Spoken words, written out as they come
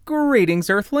Greetings,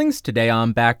 Earthlings! Today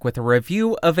I'm back with a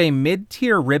review of a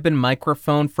mid-tier ribbon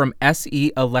microphone from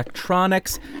SE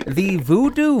Electronics, the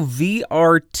Voodoo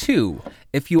VR2.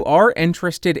 If you are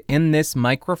interested in this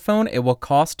microphone, it will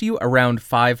cost you around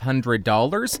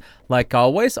 $500. Like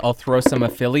always, I'll throw some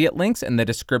affiliate links in the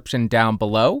description down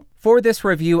below. For this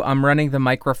review, I'm running the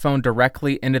microphone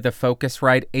directly into the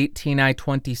Focusrite 18i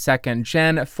 22nd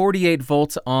Gen, 48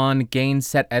 volts on, gain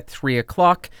set at 3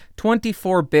 o'clock,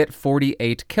 24-bit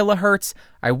 48 kilohertz.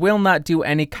 I will not do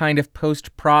any kind of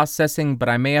post-processing, but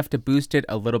I may have to boost it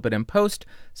a little bit in post,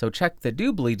 so check the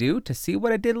doobly-doo to see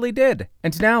what a diddly did.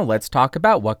 And now let's talk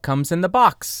about what comes in the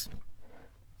box.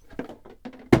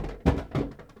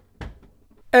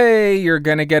 Hey, you're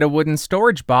gonna get a wooden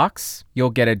storage box. You'll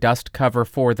get a dust cover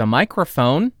for the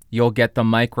microphone. You'll get the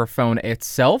microphone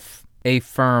itself, a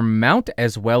firm mount,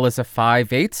 as well as a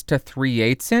 5/8 to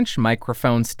 3/8 inch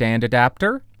microphone stand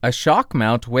adapter, a shock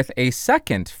mount with a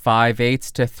second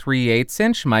 5/8 to 3/8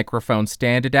 inch microphone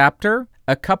stand adapter,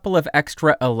 a couple of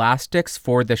extra elastics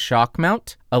for the shock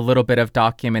mount, a little bit of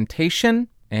documentation,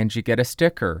 and you get a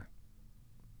sticker.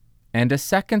 And a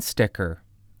second sticker.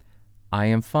 I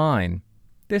am fine.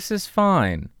 This is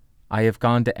fine. I have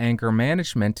gone to anger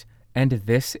management, and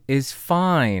this is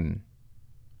fine.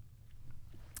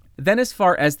 Then as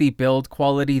far as the build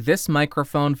quality, this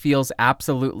microphone feels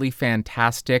absolutely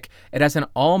fantastic. It has an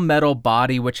all-metal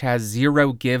body which has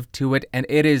zero give to it, and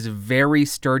it is very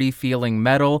sturdy feeling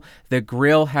metal. The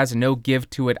grill has no give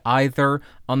to it either.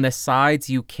 On the sides,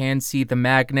 you can see the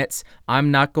magnets. I'm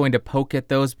not going to poke at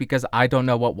those because I don't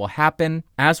know what will happen.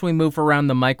 As we move around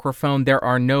the microphone, there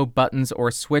are no buttons or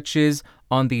switches.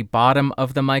 On the bottom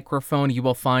of the microphone, you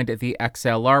will find the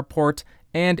XLR port.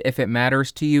 And if it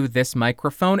matters to you, this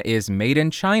microphone is made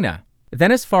in China.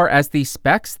 Then as far as the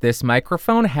specs, this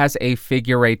microphone has a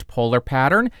figure-8 polar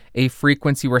pattern, a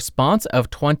frequency response of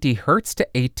 20 Hz to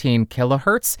 18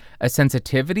 kHz, a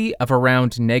sensitivity of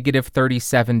around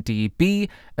 -37 dB,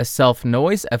 a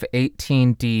self-noise of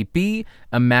 18 dB,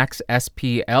 a max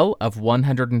SPL of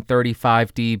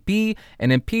 135 dB, an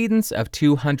impedance of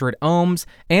 200 ohms,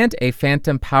 and a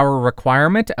phantom power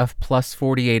requirement of plus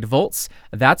 48 volts.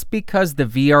 That's because the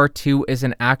VR2 is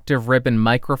an active ribbon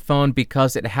microphone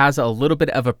because it has a little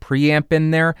bit of a preamp in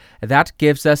there. That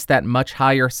gives us that much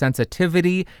higher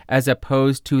sensitivity as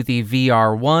opposed to the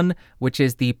VR1, which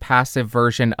is the passive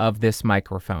version of this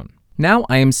microphone. Now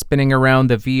I am spinning around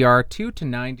the VR2 to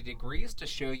 90 degrees to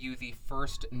show you the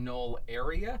first null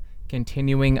area.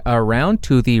 Continuing around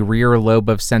to the rear lobe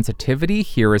of sensitivity,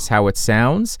 here is how it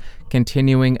sounds.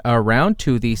 Continuing around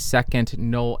to the second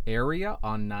null area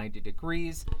on 90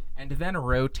 degrees, and then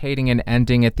rotating and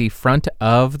ending at the front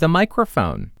of the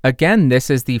microphone. Again, this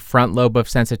is the front lobe of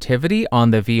sensitivity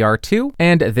on the VR2,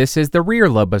 and this is the rear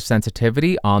lobe of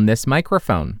sensitivity on this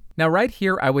microphone. Now right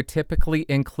here, I would typically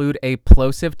include a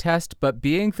plosive test, but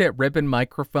being that ribbon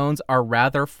microphones are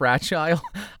rather fragile,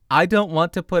 I don't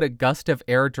want to put a gust of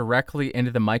air directly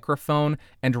into the microphone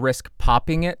and risk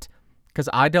popping it, because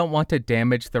I don't want to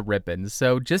damage the ribbons.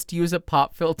 So just use a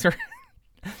pop filter.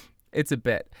 It's a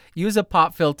bit. Use a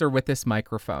pop filter with this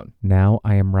microphone. Now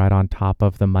I am right on top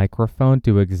of the microphone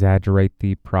to exaggerate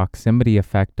the proximity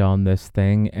effect on this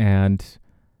thing, and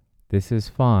this is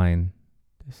fine.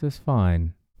 This is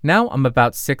fine. Now I'm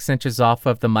about 6 inches off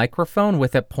of the microphone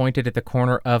with it pointed at the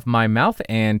corner of my mouth,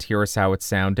 and here's how it's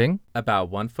sounding. About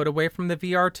 1 foot away from the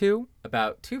VR2,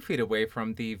 about 2 feet away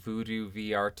from the Voodoo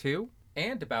VR2,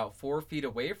 and about 4 feet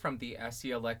away from the SE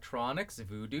Electronics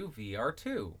Voodoo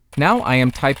VR2. Now I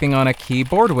am typing on a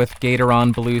keyboard with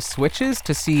Gatoron Blue switches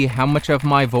to see how much of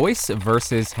my voice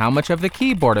versus how much of the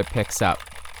keyboard it picks up.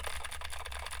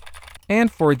 And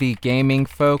for the gaming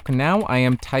folk, now I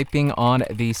am typing on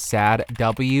the SAD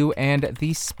W and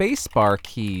the spacebar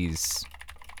keys.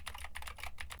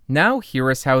 Now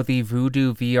here is how the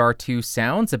Voodoo VR2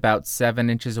 sounds about 7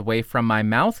 inches away from my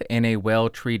mouth in a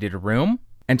well-treated room.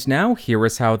 And now here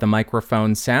is how the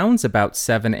microphone sounds about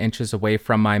 7 inches away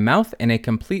from my mouth in a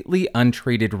completely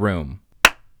untreated room.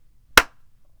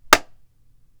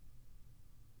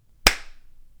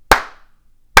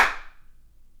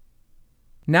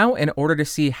 Now, in order to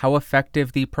see how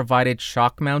effective the provided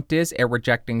shock mount is at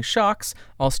rejecting shocks,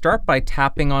 I'll start by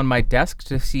tapping on my desk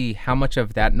to see how much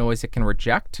of that noise it can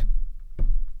reject.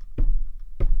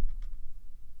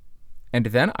 And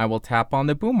then I will tap on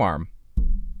the boom arm.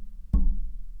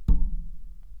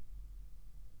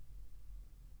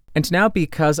 And now,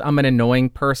 because I'm an annoying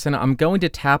person, I'm going to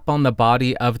tap on the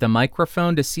body of the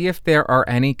microphone to see if there are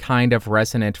any kind of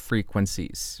resonant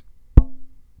frequencies.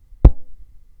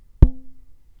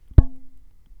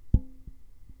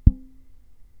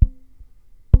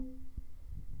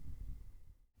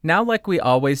 Now, like we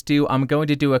always do, I'm going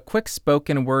to do a quick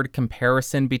spoken word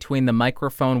comparison between the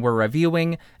microphone we're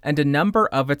reviewing and a number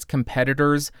of its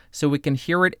competitors so we can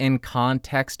hear it in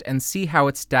context and see how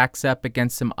it stacks up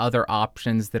against some other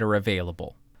options that are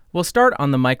available. We'll start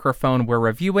on the microphone we're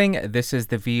reviewing. This is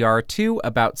the VR2,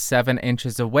 about 7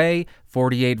 inches away,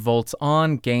 48 volts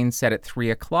on, gain set at 3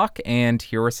 o'clock, and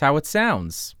here is how it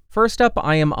sounds. First up,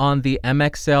 I am on the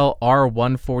MXL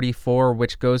R144,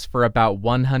 which goes for about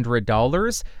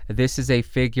 $100. This is a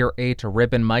figure 8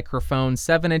 ribbon microphone,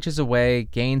 7 inches away,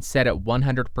 gain set at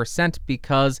 100%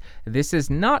 because this is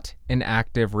not an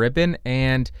active ribbon,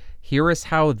 and here is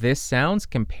how this sounds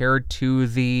compared to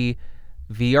the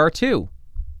VR2.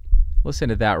 Listen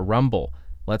to that rumble.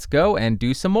 Let's go and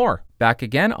do some more. Back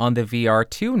again on the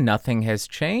VR2, nothing has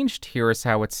changed. Here is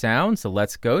how it sounds, so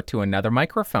let's go to another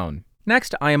microphone.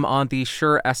 Next, I am on the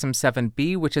Shure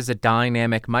SM7B, which is a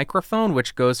dynamic microphone,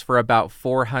 which goes for about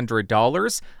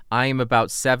 $400. I am about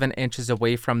 7 inches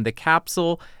away from the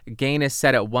capsule. Gain is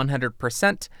set at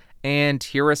 100%. And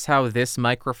here is how this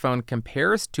microphone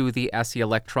compares to the SE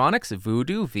Electronics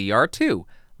Voodoo VR2.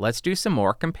 Let's do some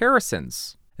more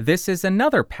comparisons. This is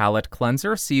another palate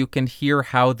cleanser, so you can hear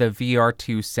how the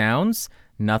VR2 sounds.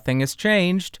 Nothing has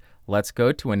changed. Let's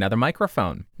go to another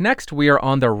microphone. Next, we are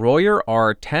on the Royer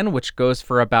R10, which goes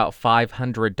for about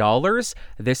 $500.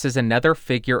 This is another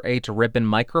figure 8 ribbon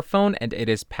microphone, and it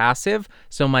is passive,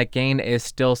 so my gain is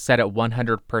still set at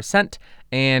 100%.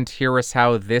 And here is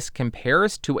how this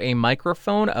compares to a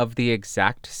microphone of the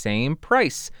exact same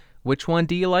price. Which one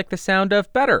do you like the sound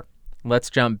of better?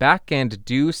 Let's jump back and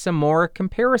do some more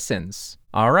comparisons.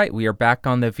 All right, we are back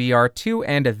on the VR2,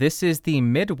 and this is the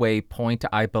midway point,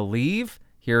 I believe.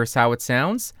 Here's how it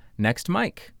sounds. Next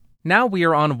mic. Now we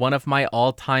are on one of my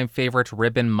all-time favorite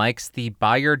ribbon mics, the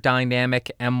Beyerdynamic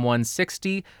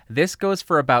M160. This goes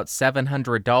for about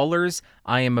 $700.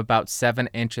 I am about 7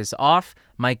 inches off.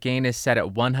 My gain is set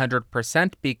at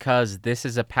 100% because this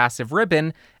is a passive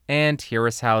ribbon, and here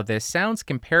is how this sounds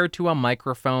compared to a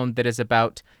microphone that is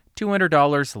about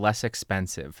 $200 less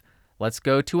expensive. Let's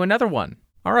go to another one.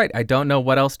 All right, I don't know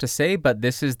what else to say, but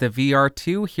this is the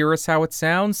VR2. Here is how it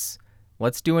sounds.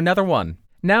 Let's do another one.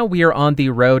 Now we are on the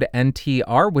Rode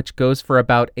NTR, which goes for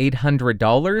about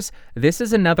 $800. This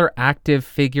is another active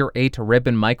figure 8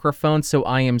 ribbon microphone, so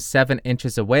I am 7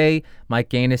 inches away. My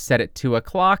gain is set at 2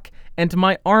 o'clock, and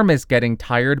my arm is getting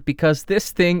tired because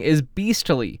this thing is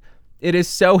beastly. It is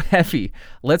so heavy.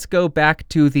 Let's go back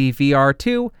to the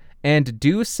VR2 and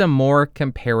do some more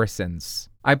comparisons.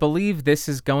 I believe this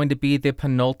is going to be the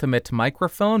penultimate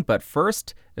microphone, but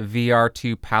first,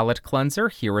 VR2 palette cleanser.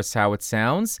 Here is how it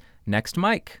sounds. Next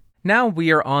mic. Now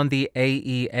we are on the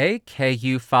AEA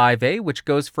KU5A, which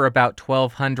goes for about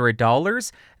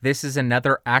 $1,200. This is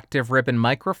another active ribbon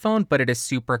microphone, but it is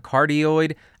super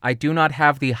cardioid. I do not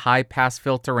have the high pass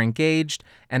filter engaged,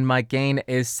 and my gain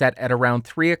is set at around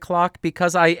 3 o'clock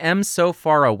because I am so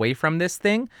far away from this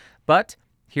thing, but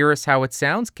here is how it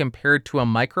sounds compared to a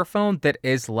microphone that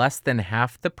is less than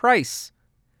half the price.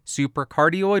 Super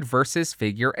cardioid versus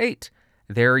figure 8.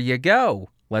 There you go.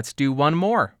 Let's do one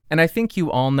more. And I think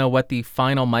you all know what the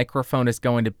final microphone is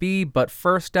going to be, but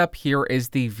first up here is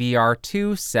the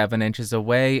VR2, 7 inches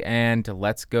away, and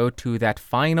let's go to that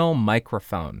final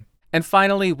microphone. And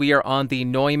finally, we are on the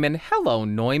Neumann, hello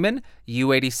Neumann,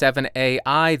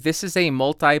 U87AI. This is a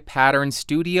multi-pattern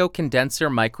studio condenser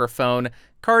microphone,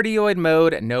 cardioid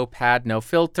mode, no pad, no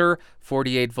filter,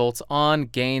 48 volts on,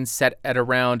 gain set at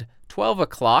around 12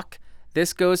 o'clock.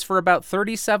 This goes for about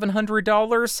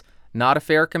 $3,700. Not a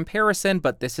fair comparison,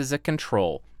 but this is a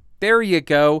control. There you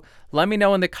go. Let me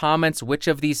know in the comments which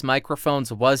of these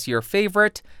microphones was your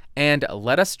favorite, and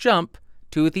let us jump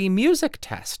to the music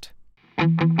test.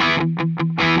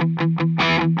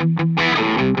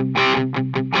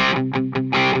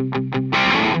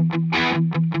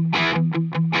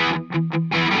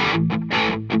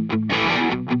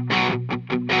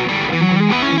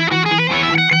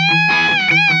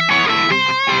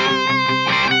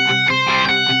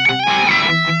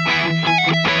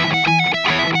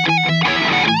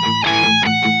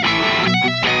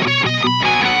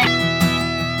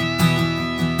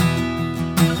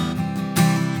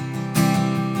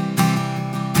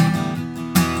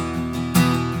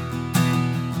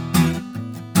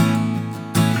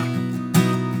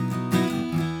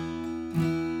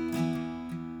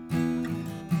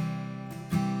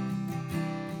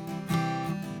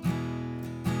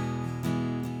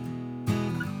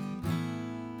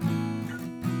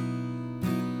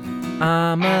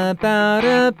 I'm about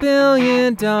 $1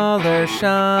 billion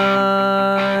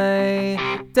shy.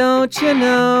 Don't you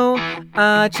know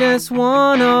I just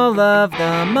want all of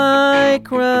the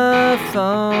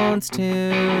microphones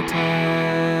to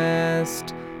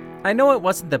test. I know it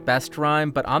wasn't the best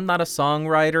rhyme, but I'm not a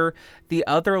songwriter. The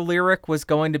other lyric was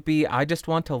going to be, I just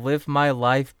want to live my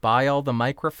life by all the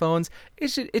microphones.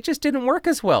 It just didn't work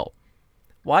as well.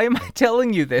 Why am I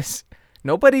telling you this?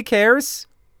 Nobody cares.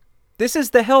 This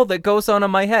is the hell that goes on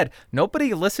in my head.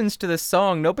 Nobody listens to this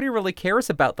song. Nobody really cares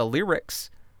about the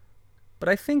lyrics. But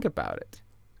I think about it.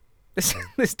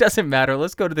 This doesn't matter.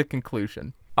 Let's go to the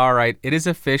conclusion. All right, it is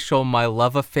official. My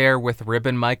love affair with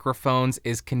ribbon microphones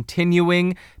is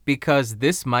continuing because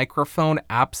this microphone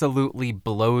absolutely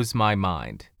blows my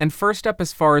mind. And first up,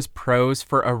 as far as pros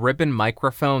for a ribbon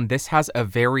microphone, this has a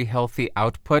very healthy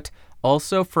output.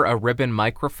 Also, for a ribbon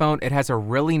microphone, it has a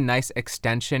really nice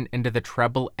extension into the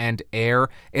treble and air.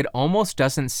 It almost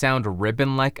doesn't sound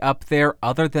ribbon-like up there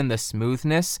other than the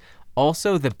smoothness.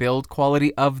 Also, the build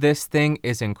quality of this thing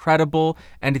is incredible,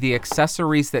 and the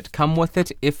accessories that come with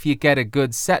it, if you get a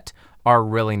good set, are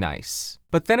really nice.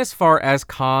 But then as far as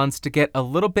cons, to get a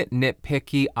little bit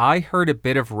nitpicky, I heard a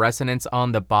bit of resonance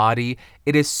on the body.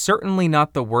 It is certainly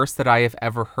not the worst that I have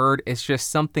ever heard, it's just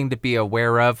something to be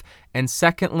aware of. And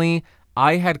secondly,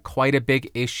 I had quite a big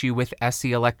issue with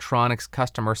SE Electronics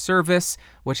customer service,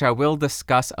 which I will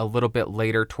discuss a little bit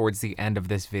later towards the end of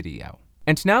this video.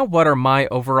 And now, what are my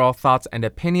overall thoughts and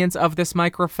opinions of this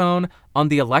microphone? On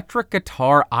the electric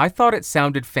guitar, I thought it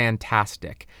sounded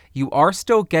fantastic. You are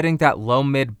still getting that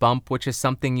low-mid bump, which is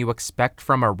something you expect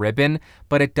from a ribbon,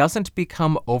 but it doesn't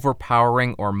become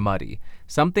overpowering or muddy.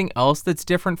 Something else that's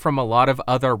different from a lot of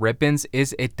other ribbons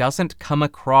is it doesn't come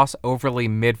across overly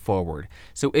mid-forward.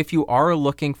 So if you are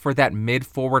looking for that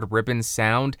mid-forward ribbon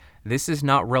sound, this is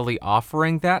not really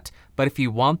offering that, but if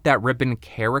you want that ribbon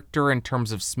character in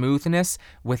terms of smoothness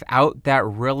without that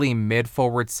really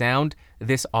mid-forward sound,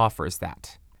 this offers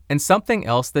that. And something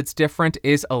else that's different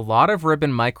is a lot of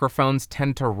ribbon microphones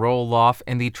tend to roll off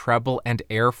in the treble and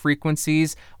air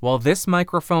frequencies, while this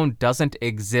microphone doesn't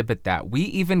exhibit that. We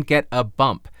even get a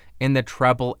bump in the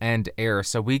treble and air,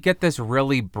 so we get this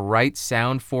really bright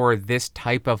sound for this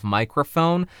type of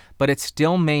microphone, but it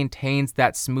still maintains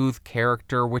that smooth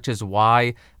character, which is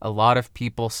why a lot of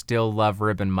people still love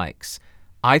ribbon mics.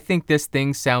 I think this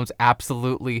thing sounds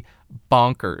absolutely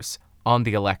bonkers on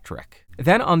the electric.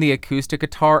 Then on the acoustic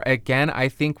guitar, again, I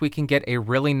think we can get a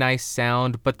really nice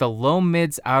sound, but the low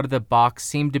mids out of the box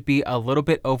seem to be a little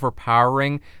bit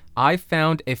overpowering. I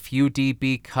found a few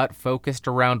dB cut focused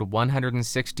around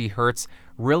 160 Hz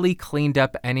really cleaned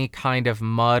up any kind of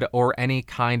mud or any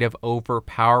kind of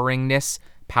overpoweringness.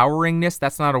 Poweringness,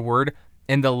 that's not a word,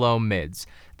 in the low mids.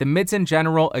 The mids in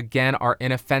general, again, are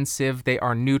inoffensive. They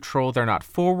are neutral. They're not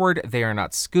forward. They are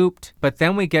not scooped. But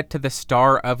then we get to the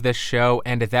star of the show,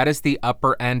 and that is the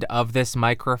upper end of this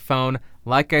microphone.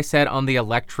 Like I said, on the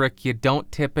electric, you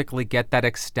don't typically get that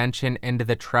extension into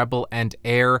the treble and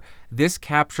air. This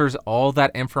captures all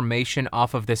that information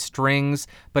off of the strings,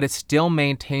 but it still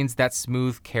maintains that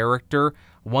smooth character.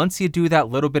 Once you do that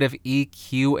little bit of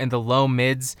EQ in the low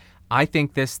mids, I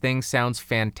think this thing sounds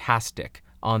fantastic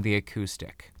on the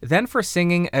acoustic. Then for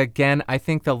singing, again, I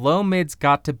think the low mids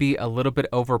got to be a little bit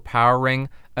overpowering.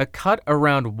 A cut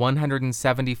around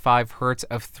 175 Hz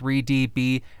of 3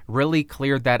 dB really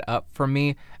cleared that up for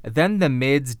me. Then the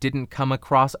mids didn't come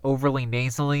across overly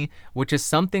nasally, which is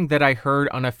something that I heard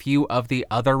on a few of the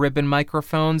other ribbon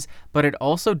microphones, but it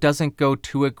also doesn't go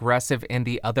too aggressive in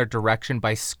the other direction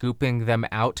by scooping them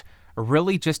out.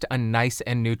 Really just a nice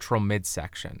and neutral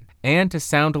midsection. And to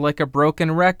sound like a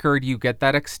broken record, you get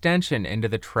that extension into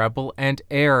the treble and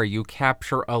air. You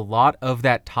capture a lot of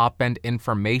that top-end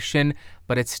information,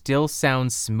 but it still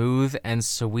sounds smooth and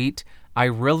sweet. I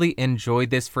really enjoyed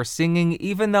this for singing,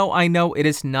 even though I know it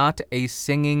is not a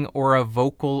singing or a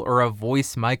vocal or a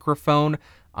voice microphone.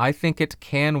 I think it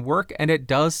can work, and it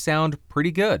does sound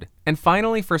pretty good. And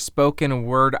finally, for spoken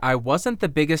word, I wasn't the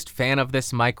biggest fan of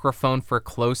this microphone for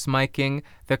close miking.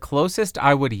 The closest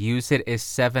I would use it is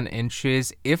 7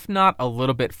 inches, if not a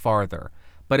little bit farther.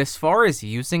 But as far as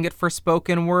using it for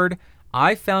spoken word,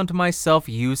 I found myself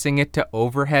using it to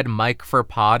overhead mic for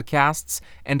podcasts,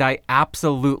 and I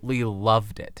absolutely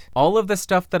loved it. All of the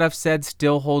stuff that I've said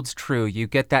still holds true. You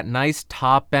get that nice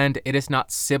top end. It is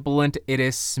not sibilant. It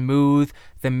is smooth.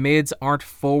 The mids aren't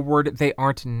forward. They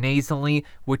aren't nasally,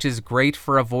 which is great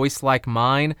for a voice like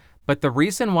mine. But the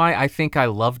reason why I think I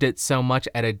loved it so much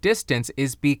at a distance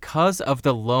is because of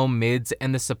the low mids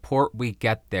and the support we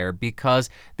get there,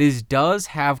 because this does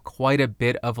have quite a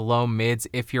bit of low mids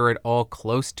if you're at all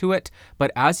close to it,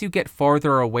 but as you get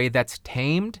farther away, that's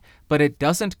tamed, but it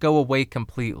doesn't go away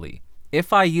completely.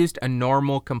 If I used a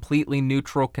normal, completely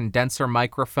neutral condenser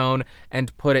microphone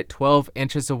and put it 12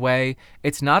 inches away,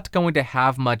 it's not going to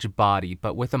have much body,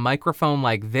 but with a microphone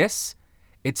like this,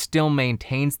 it still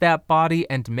maintains that body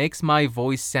and makes my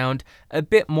voice sound a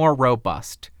bit more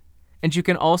robust. And you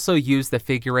can also use the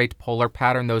figure 8 polar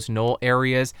pattern, those null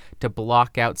areas, to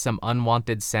block out some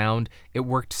unwanted sound. It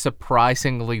worked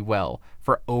surprisingly well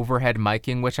for overhead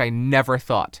miking, which I never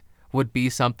thought would be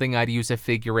something I'd use a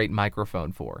figure 8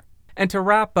 microphone for. And to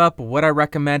wrap up, would I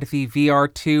recommend the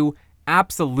VR2?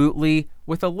 Absolutely,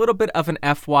 with a little bit of an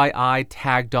FYI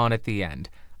tagged on at the end.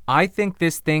 I think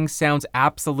this thing sounds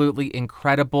absolutely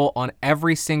incredible on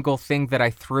every single thing that I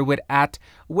threw it at,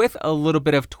 with a little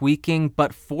bit of tweaking,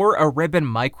 but for a ribbon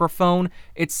microphone,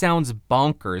 it sounds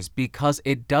bonkers because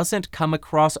it doesn't come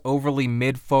across overly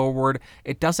mid-forward,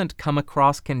 it doesn't come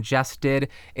across congested,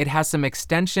 it has some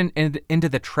extension into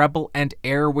the treble and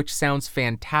air, which sounds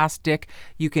fantastic.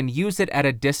 You can use it at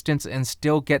a distance and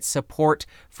still get support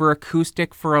for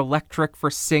acoustic, for electric,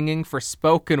 for singing, for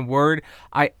spoken word.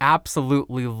 I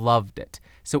absolutely loved it.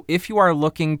 So if you are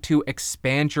looking to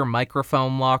expand your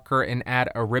microphone locker and add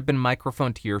a ribbon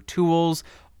microphone to your tools,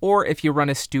 or if you run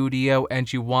a studio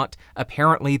and you want,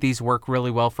 apparently these work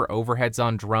really well for overheads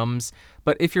on drums,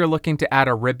 but if you're looking to add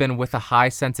a ribbon with a high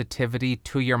sensitivity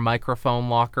to your microphone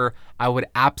locker, I would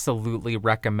absolutely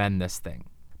recommend this thing.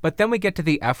 But then we get to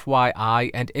the FYI,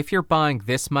 and if you're buying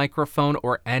this microphone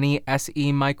or any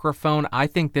SE microphone, I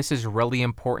think this is really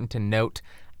important to note.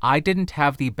 I didn't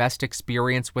have the best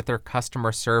experience with their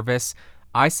customer service.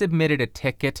 I submitted a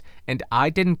ticket and I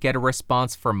didn't get a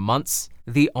response for months.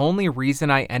 The only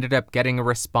reason I ended up getting a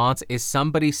response is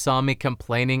somebody saw me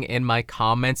complaining in my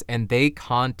comments and they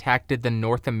contacted the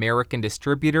North American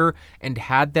distributor and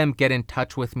had them get in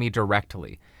touch with me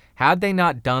directly. Had they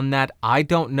not done that, I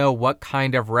don't know what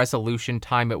kind of resolution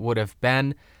time it would have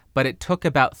been, but it took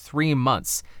about 3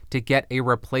 months to get a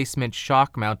replacement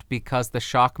shock mount because the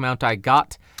shock mount I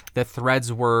got, the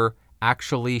threads were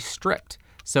actually stripped,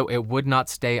 so it would not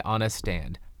stay on a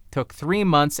stand. Took 3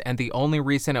 months, and the only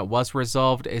reason it was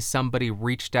resolved is somebody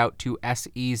reached out to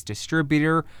SE's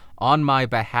distributor on my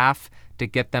behalf to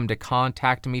get them to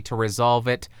contact me to resolve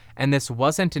it, and this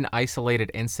wasn't an isolated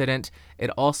incident. It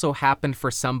also happened for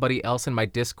somebody else in my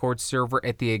Discord server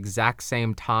at the exact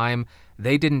same time.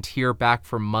 They didn't hear back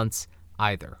for months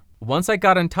either. Once I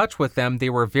got in touch with them, they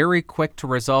were very quick to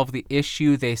resolve the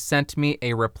issue. They sent me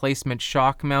a replacement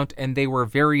shock mount, and they were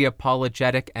very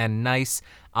apologetic and nice.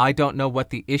 I don't know what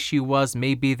the issue was.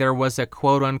 Maybe there was a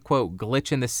quote-unquote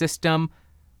glitch in the system,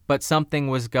 but something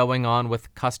was going on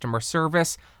with customer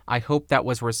service. I hope that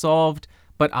was resolved,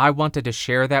 but I wanted to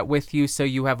share that with you so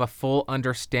you have a full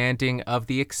understanding of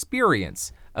the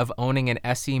experience of owning an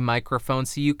SE microphone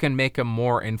so you can make a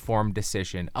more informed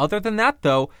decision. Other than that,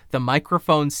 though, the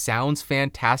microphone sounds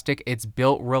fantastic. It's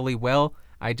built really well.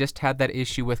 I just had that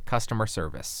issue with customer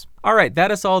service. All right,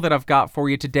 that is all that I've got for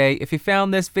you today. If you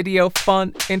found this video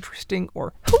fun, interesting,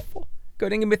 or helpful, go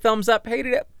ahead and give me a thumbs up.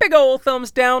 Hated it, big old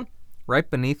thumbs down. Right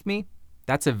beneath me,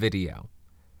 that's a video.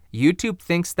 YouTube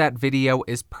thinks that video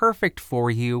is perfect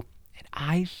for you, and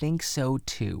I think so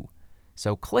too.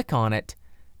 So click on it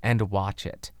and watch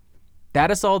it. That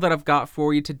is all that I've got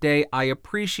for you today. I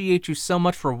appreciate you so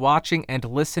much for watching and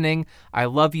listening. I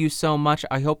love you so much.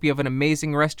 I hope you have an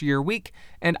amazing rest of your week,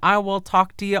 and I will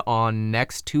talk to you on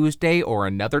next Tuesday or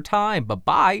another time.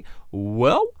 Bye-bye.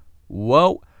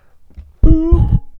 Whoa.